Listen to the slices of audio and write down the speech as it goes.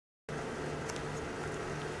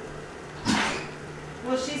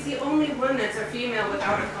Well, she's the only one that's a female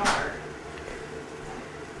without a collar.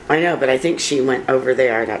 I know, but I think she went over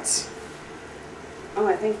there. That's... Oh,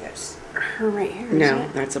 I think that's her right here. No,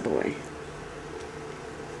 that's a boy.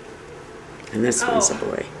 And this one's a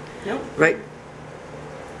boy. Nope. Right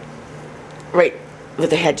with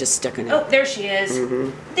the head just stuck in it. Oh, there she is.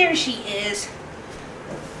 Mm-hmm. There she is.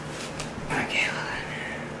 Okay,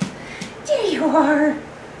 hold on. There you are.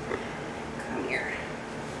 Come here.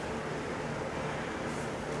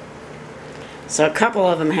 So a couple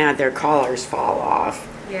of them had their collars fall off.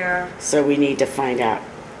 Yeah. So we need to find out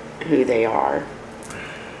who they are.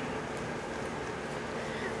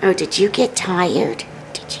 Oh, did you get tired?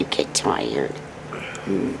 Did you get tired?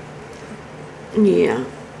 Yeah.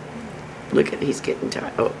 Look at, he's getting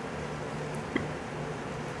tired. Oh.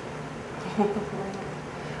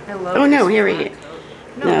 I love Oh, no, this here he flat is. coat.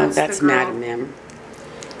 No, that's Madam Mim.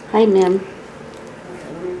 Hi, Mim. Okay,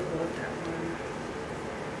 let me pull up that one.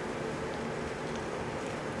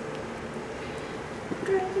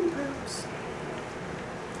 Dragon ropes.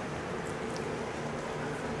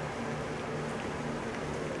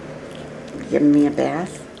 Giving me a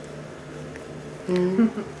bath? Mm.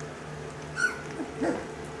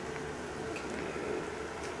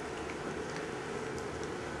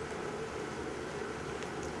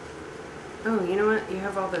 Oh, you know what? You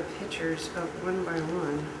have all the pictures up one by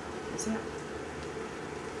one. Is that?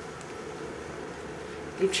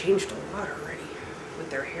 They've changed a lot already. With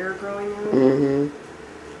their hair growing out. Mm-hmm.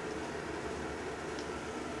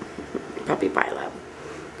 Puppy Bilo.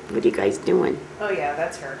 What are you guys doing? Oh yeah,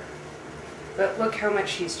 that's her. But look how much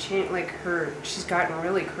she's changed, like she's gotten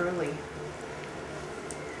really curly.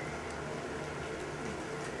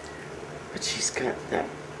 But she's got that,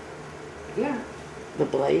 Yeah. the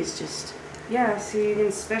blaze just... Yeah, so you can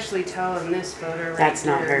especially tell in this photo right That's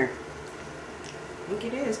not here. her. I think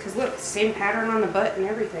it is, because look, same pattern on the butt and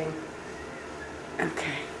everything.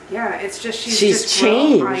 Okay. Yeah, it's just she's just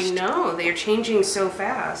changed. I know, they're changing so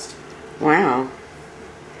fast. Wow.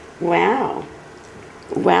 Wow.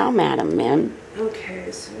 Wow, Madam Mim.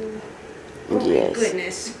 Okay, so... Oh Yes. my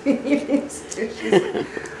goodness.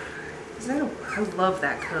 Is that I love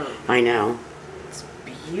that coat. I know. It's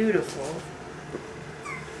beautiful.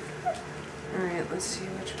 Alright, let's see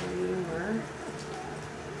which one you were.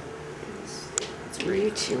 Are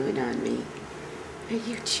you chewing on me? Are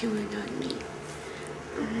you chewing on me?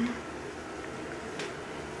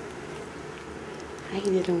 Hi,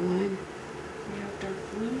 little one. We have dark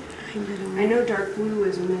blue. Hi, little one. I know dark blue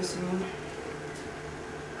is missing.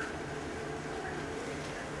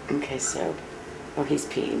 Okay, so... Oh, he's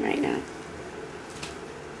peeing right now.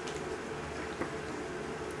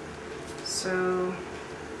 So...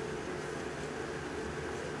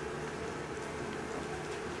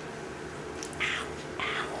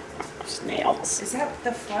 Snails. Is that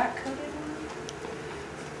the flat coated one?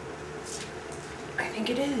 I think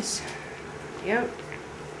it is. Yep.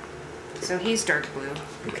 So he's dark blue,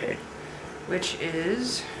 Okay. which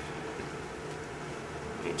is...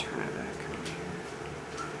 Let me turn it back on here.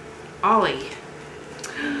 Ollie.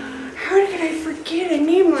 How did I forget a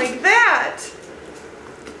name like that?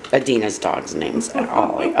 Adina's dog's name's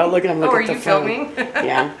Ollie. Oh, look at him. Look Oh, at are the you phone. filming?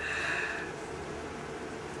 Yeah.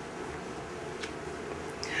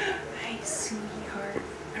 Hi, sweetheart.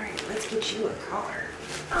 All right, let's get you a collar.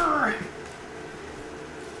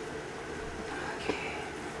 Okay.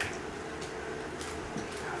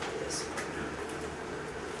 This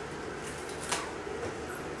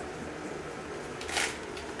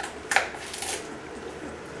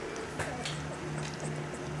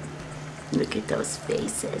one. Look at those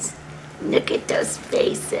faces. Look at those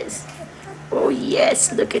faces. Oh,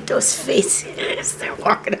 yes, look at those faces. They're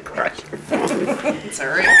walking across your phone. It's all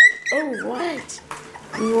right. Oh, what?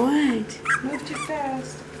 What? Move too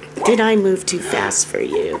fast. Did I move too fast for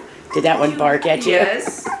you? Did that one bark at you?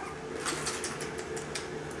 Yes.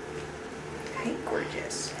 Hey,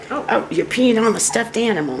 gorgeous. Oh, Oh, you're peeing on the stuffed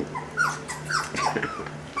animal.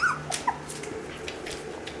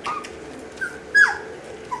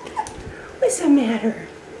 what's the matter?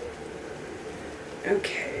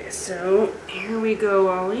 Okay, so here we go,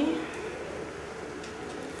 Ollie.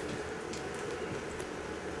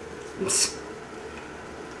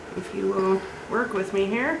 If you will work with me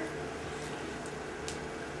here.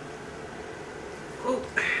 Oh,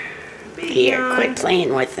 big Here, yawn. quit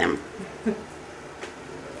playing with them.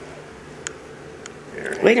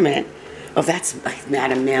 Wait a minute. Oh, that's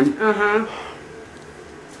Madam Mim. Uh-huh.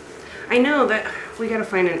 I know that we gotta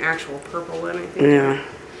find an actual purple one, I think. Yeah.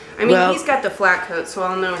 I mean, Well- he's got the flat coat, so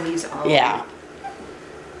I'll know he's Ollie. Yeah.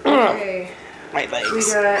 Okay. My We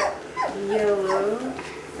legs. got yellow.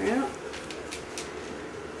 Yeah.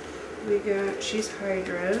 We got, she's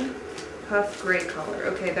Hydra. Puff gray color.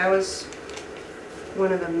 Okay, that was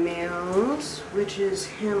one of the males, which is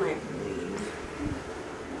him, I believe.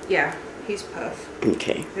 Yeah, he's Puff.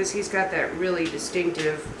 Okay. Because he's got that really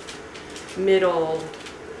distinctive middle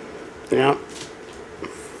Yep.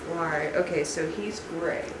 fly. Okay, so he's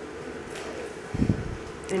gray.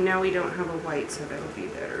 And now we don't have a white, so that'll be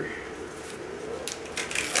better.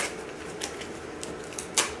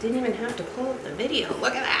 Didn't even have to pull up the video.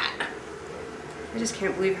 Look at that. I just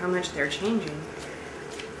can't believe how much they're changing.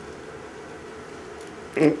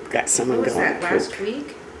 Got someone What was going. that, last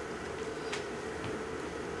week?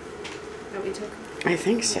 That we took? I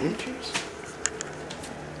think so. Pictures?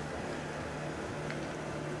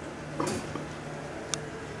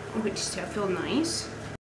 Oh, does that feel nice?